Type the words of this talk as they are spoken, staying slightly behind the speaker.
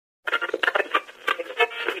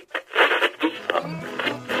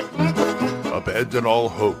Abandon all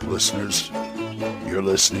hope, listeners. You're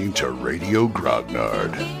listening to Radio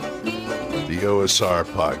Grognard, the OSR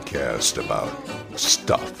podcast about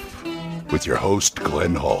stuff, with your host,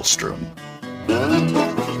 Glenn Hallstrom.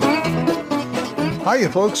 Hiya,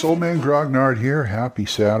 folks. Old Man Grognard here. Happy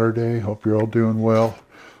Saturday. Hope you're all doing well.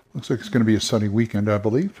 Looks like it's going to be a sunny weekend, I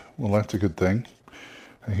believe. Well, that's a good thing.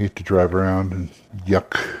 I hate to drive around and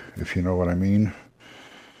yuck, if you know what I mean.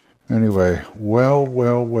 Anyway,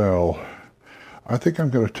 well. I think I'm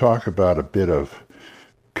going to talk about a bit of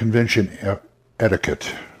convention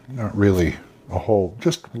etiquette. Not really a whole,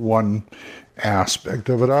 just one aspect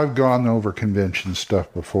of it. I've gone over convention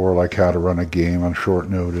stuff before, like how to run a game on short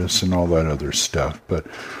notice and all that other stuff. But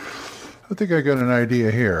I think I got an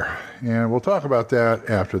idea here, and we'll talk about that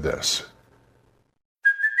after this.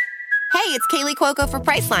 Hey, it's Kaylee Cuoco for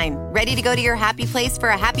Priceline. Ready to go to your happy place for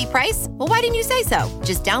a happy price? Well, why didn't you say so?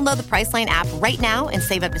 Just download the Priceline app right now and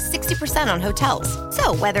save up to 60% on hotels.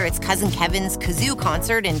 So whether it's Cousin Kevin's Kazoo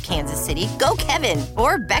Concert in Kansas City, go Kevin,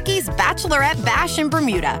 or Becky's Bachelorette Bash in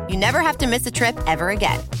Bermuda, you never have to miss a trip ever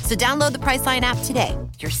again. So download the Priceline app today.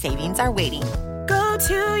 Your savings are waiting. Go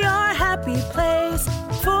to your happy place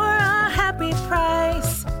for a happy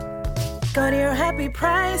price. Go to your happy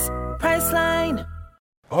price, Priceline.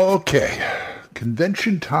 Okay,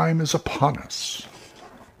 convention time is upon us.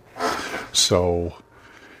 So,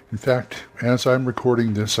 in fact, as I'm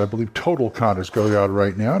recording this, I believe TotalCon is going on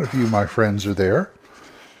right now, and a few of my friends are there.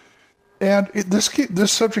 And this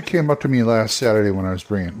subject came up to me last Saturday when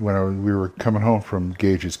we were coming home from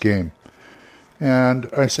Gage's game. And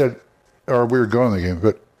I said, or we were going to the game,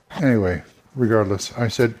 but anyway, regardless, I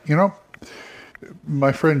said,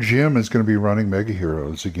 my friend Jim is going to be running Mega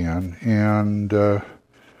Heroes again, and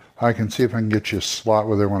I can see if I can get you a slot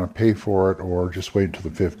whether I want to pay for it or just wait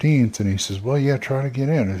until the 15th. And he says, well, yeah, try to get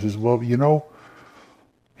in. I says, well,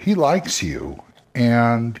 he likes you.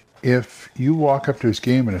 And if you walk up to his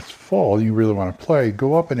game and it's full and you really want to play,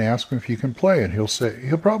 go up and ask him if you can play. And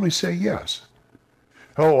he'll probably say yes.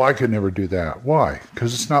 Oh, I could never do that. Why?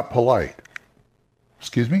 Because it's not polite.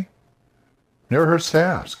 Excuse me? Never hurts to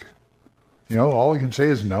ask. All you can say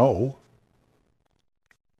is no.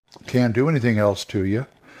 Can't do anything else to you.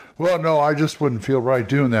 Well, no, I just wouldn't feel right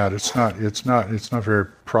doing that. It's not very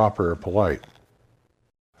proper or polite.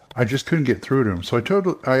 I just couldn't get through to him. So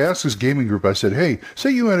I asked his gaming group, I said, hey,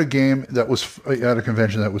 say you had a game that was at a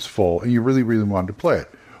convention that was full and you really, really wanted to play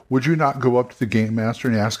it. Would you not go up to the game master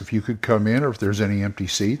and ask if you could come in or if there's any empty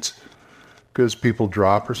seats? Because people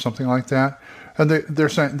drop or something like that. And they're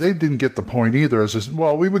saying they didn't get the point either. I said,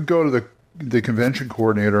 well, we would go to the convention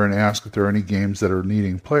coordinator and ask if there are any games that are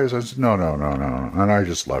needing players. I said, no. And I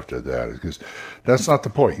just left it at that because that's not the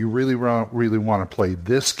point. You really want to play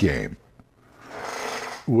this game.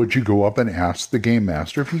 Would you go up and ask the game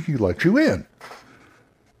master if he could let you in?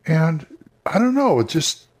 And I don't know. It's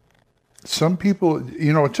just some people,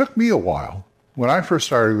 it took me a while. When I first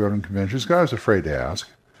started going to conventions, I was afraid to ask.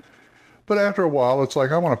 But after a while, it's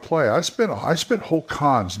like, I want to play. I spent whole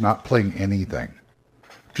cons not playing anything.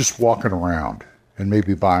 Just walking around and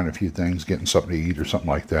maybe buying a few things, getting something to eat or something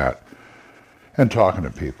like that, and talking to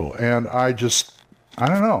people. And I don't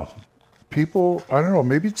know. People, I don't know,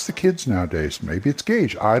 maybe it's the kids nowadays. Maybe it's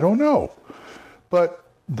Gage. I don't know. But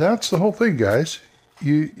that's the whole thing, guys.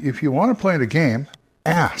 If you want to play in a game,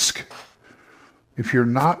 ask. If you're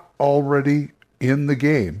not already in the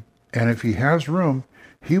game, and if he has room,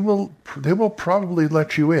 they will probably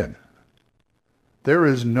let you in. There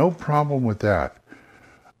is no problem with that.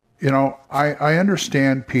 I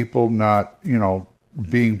understand people not,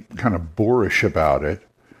 being kind of boorish about it,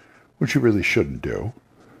 which you really shouldn't do.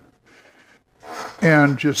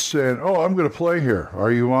 And just saying, oh, I'm going to play here.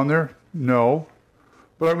 Are you on there? No.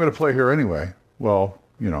 But I'm going to play here anyway. Well,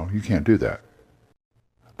 you can't do that.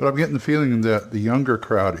 But I'm getting the feeling that the younger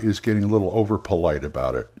crowd is getting a little over polite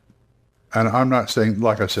about it. And I'm not saying,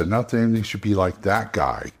 like I said, not that anything should be like that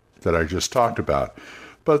guy that I just talked about.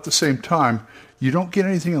 But at the same time, you don't get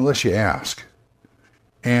anything unless you ask.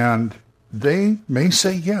 And they may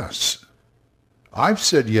say yes. I've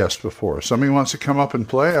said yes before. If somebody wants to come up and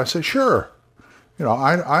play, I say, sure.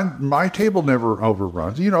 My table never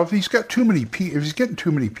overruns. If he's got too many if he's getting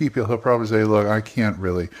too many people, he'll probably say, look, I can't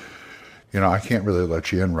really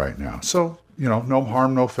let you in right now. So, no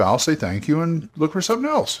harm, no foul. Say thank you and look for something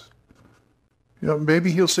else.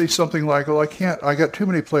 Maybe he'll say something like, well, I got too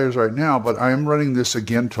many players right now, but I am running this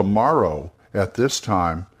again tomorrow at this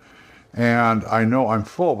time, and I know I'm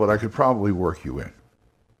full, but I could probably work you in.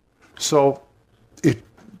 So it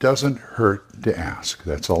doesn't hurt to ask.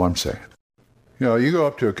 That's all I'm saying. You go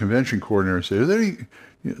up to a convention coordinator and say, "Are there any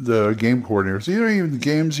the game coordinators? Are there any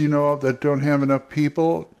games you know of that don't have enough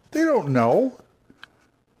people?" They don't know.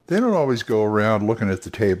 They don't always go around looking at the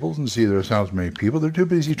tables and see there's how many people. They're too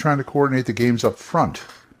busy trying to coordinate the games up front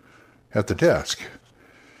at the desk.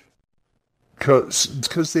 Because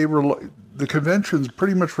the conventions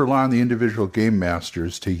pretty much rely on the individual game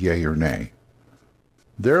masters to yay or nay.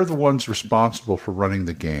 They're the ones responsible for running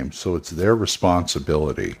the game, so it's their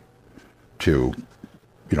responsibility to,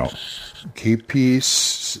 keep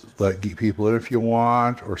peace, let people in if you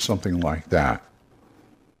want, or something like that.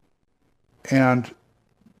 And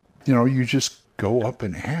you just go up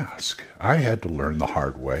and ask. I had to learn the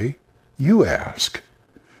hard way. You ask.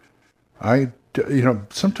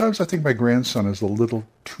 Sometimes I think my grandson is a little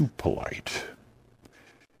too polite.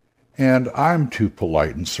 And I'm too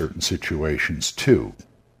polite in certain situations, too.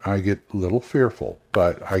 I get a little fearful,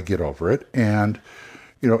 but I get over it. And,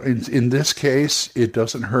 in this case, it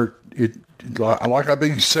doesn't hurt. Like I've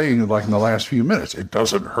been saying, like in the last few minutes, it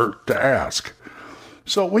doesn't hurt to ask.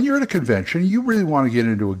 So when you're at a convention, you really want to get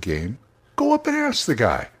into a game, go up and ask the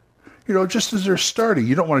guy. Just as they're starting,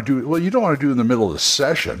 you don't want to do it in the middle of the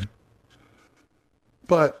session.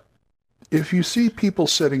 But if you see people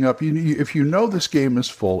setting up, if you know this game is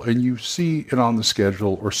full and you see it on the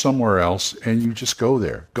schedule or somewhere else, and you just go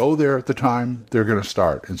there at the time they're going to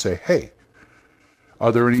start and say, "Hey,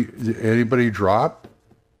 are there anybody drop?"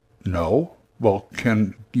 No. Well,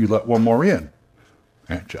 can you let one more in?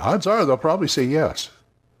 And odds are they'll probably say yes.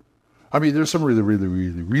 I mean, there's some really, really,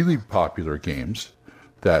 really, really popular games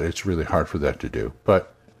that it's really hard for that to do.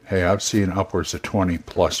 But, hey, I've seen upwards of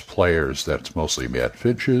 20-plus players. That's mostly Matt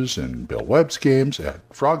Finch's and Bill Webb's games at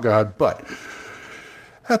Frog God. But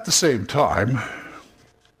at the same time,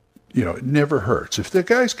 it never hurts. If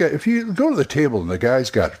you go to the table and the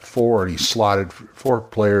guy's got 4 and he's slotted 4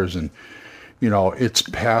 players and, it's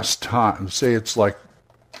past time. Say it's like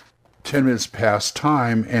 10 minutes past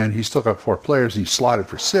time and he's still got 4 players and he's slotted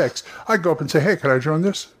for 6, I'd go up and say, "Hey, can I join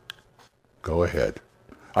this?" Go ahead.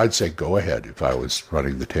 I'd say go ahead if I was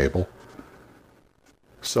running the table.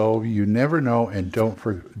 So you never know, and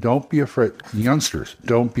don't be afraid. Youngsters,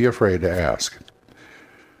 don't be afraid to ask.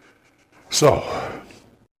 So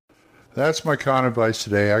that's my con advice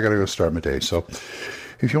today. I got to go start my day. So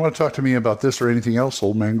if you want to talk to me about this or anything else,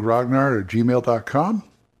 oldmangrognard@gmail.com,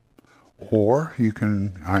 or you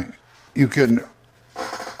can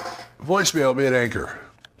voicemail me at Anchor.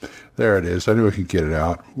 There it is. I knew I could get it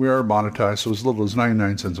out. We are monetized, so as little as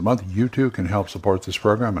 99 cents a month, you too can help support this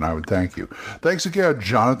program, and I would thank you. Thanks again,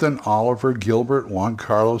 Jonathan, Oliver, Gilbert, Juan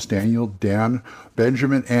Carlos, Daniel, Dan,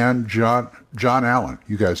 Benjamin, and John Allen.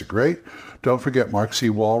 You guys are great. Don't forget Mark C.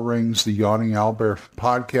 Walring's The Yawning Owlbear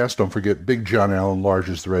podcast. Don't forget Big John Allen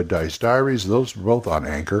Large's The Red Dice Diaries. Those are both on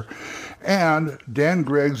Anchor. And Dan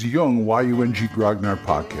Gregg's Young YUNG Grognard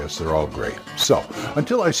podcast. They're all great. So,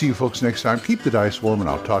 until I see you folks next time, keep the dice warm, and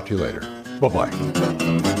I'll talk to you later. Bye-bye.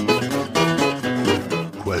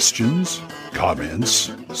 Questions?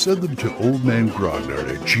 Comments? Send them to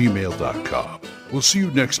oldmangrognard@gmail.com. We'll see you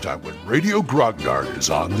next time when Radio Grognard is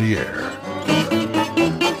on the air.